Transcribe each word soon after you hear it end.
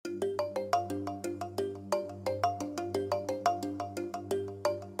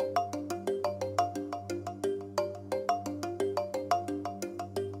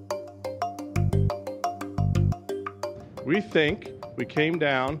We think we came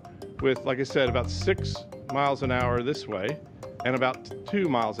down with, like I said, about 6 miles an hour this way and about 2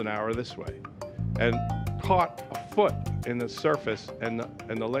 miles an hour this way, and caught a foot in the surface, and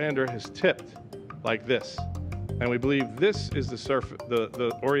the lander has tipped like this. And we believe this is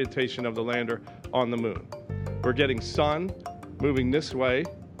the orientation of the lander on the moon. We're getting sun moving this way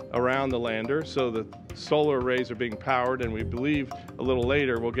around the lander, so the solar arrays are being powered, and we believe a little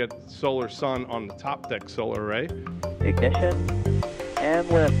later we'll get solar sun on the top deck solar array. Ignition and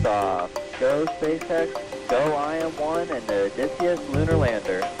liftoff. Go SpaceX, go IM-1 and the Odysseus lunar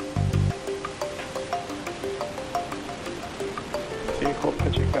lander. Vehicle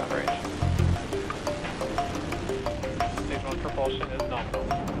pitching downrange. Stage 1 propulsion is nominal.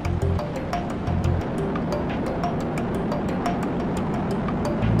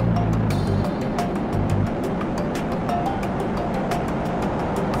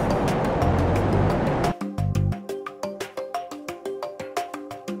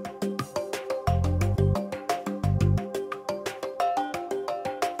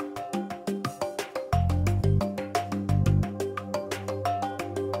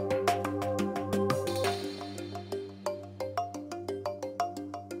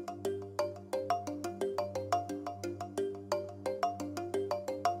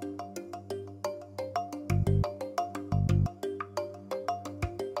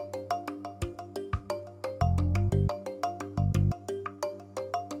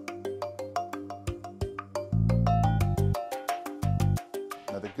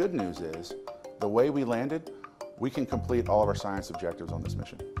 Now the good news is, the way we landed, we can complete all of our science objectives on this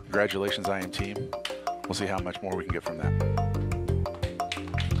mission. Congratulations, IM team. We'll see how much more we can get from that.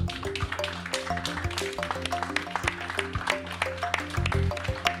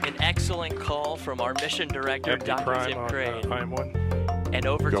 An excellent call from our mission director, Dr. Tim Crane, and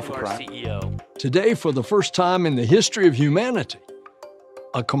over to our CEO. Today, for the first time in the history of humanity,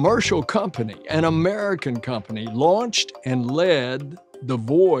 a commercial company, an American company, launched and led the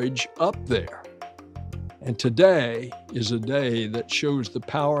voyage up there. And today is a day that shows the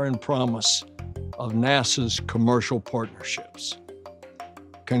power and promise of NASA's commercial partnerships.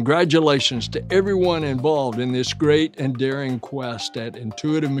 Congratulations to everyone involved in this great and daring quest at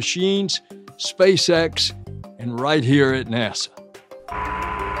Intuitive Machines, SpaceX, and right here at NASA.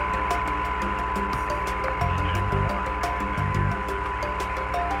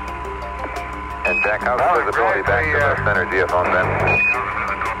 And Jack, how's the visibility back to the center geophone then?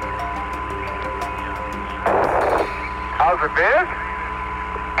 How's the biz?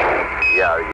 Yeah.